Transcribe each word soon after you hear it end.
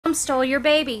Mom stole your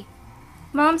baby.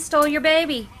 Mom stole your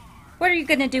baby. What are you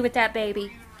gonna do with that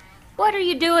baby? What are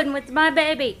you doing with my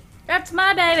baby? That's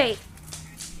my baby.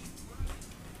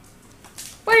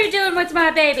 What are you doing with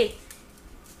my baby?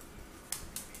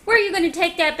 Where are you gonna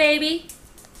take that baby?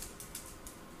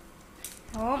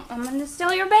 Oh, I'm gonna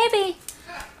steal your baby.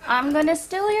 I'm gonna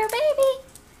steal your baby.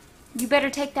 You better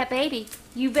take that baby.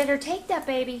 You better take that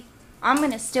baby. I'm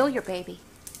gonna steal your baby.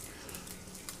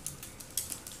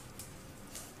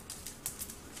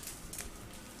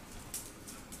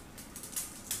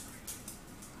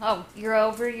 Oh, you're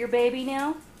over your baby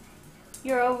now?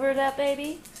 You're over that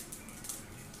baby?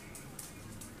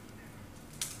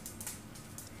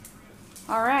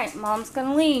 Alright, Mom's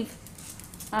gonna leave.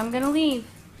 I'm gonna leave.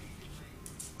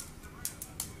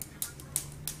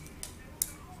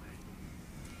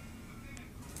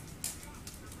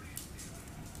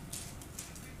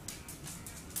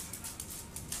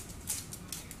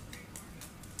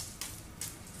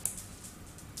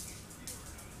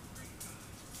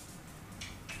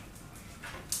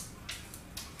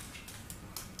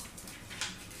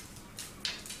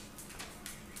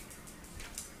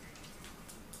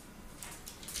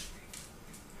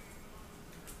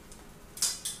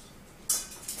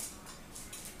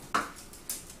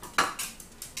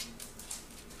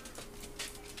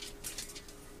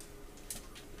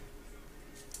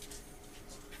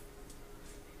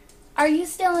 Are you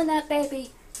stealing that baby?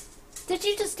 Did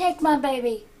you just take my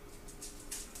baby?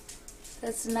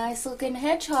 That's a nice looking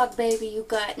hedgehog baby you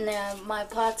got in my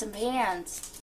pots and pans.